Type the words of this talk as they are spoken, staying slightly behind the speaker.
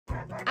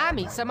I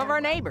meet some of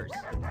our neighbors.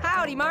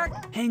 Howdy, Mark.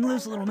 Hang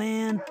loose, little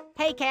man.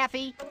 Hey,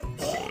 Kathy.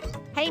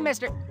 Hey,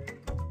 Mr.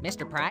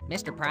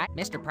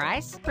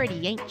 Price?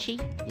 Pretty, ain't she?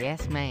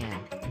 Yes, ma'am.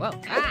 Whoa,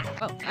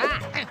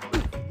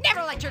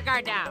 Never let your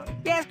guard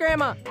down. Yes,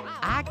 Grandma.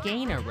 I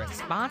gain a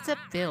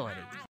responsibility.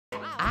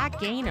 I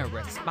gain a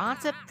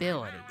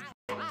responsibility.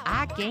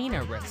 I gain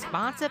a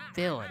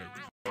responsibility.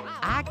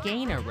 I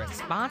gain a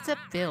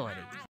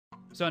responsibility.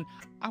 Son,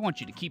 I want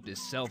you to keep this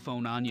cell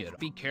phone on you.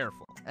 Be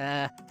careful.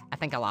 I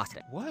think I lost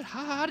it. What?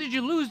 How did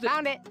you lose it?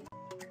 Found it.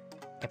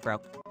 It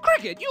broke.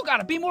 Cricket, you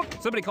gotta be more...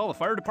 Somebody call the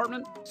fire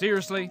department?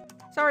 Seriously?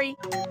 Sorry.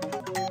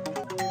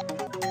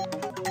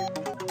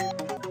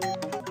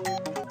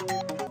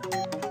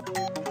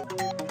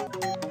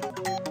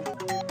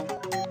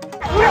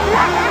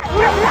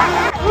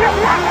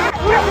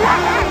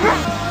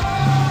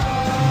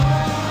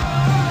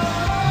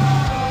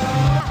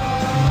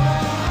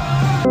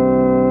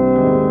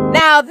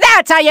 Now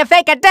that's how you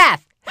fake a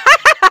death!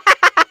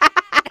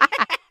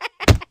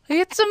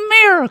 It's a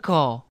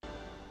miracle.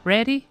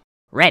 Ready?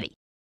 Ready.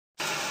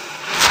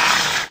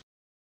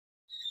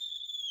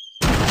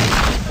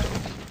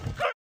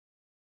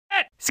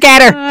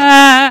 Scatter!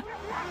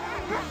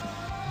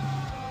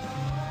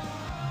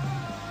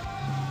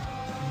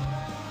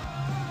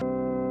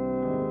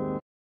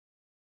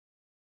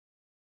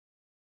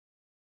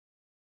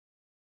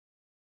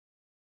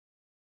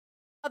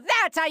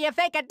 That's how you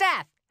fake a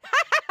death!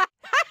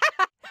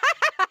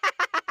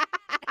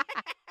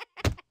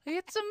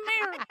 It's a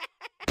miracle.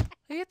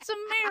 It's a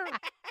miracle.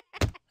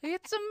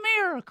 It's a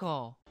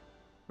miracle.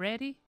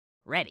 Ready?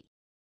 Ready.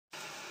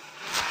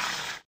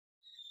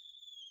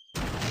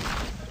 Cricket!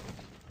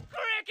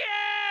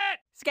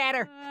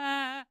 Scatter!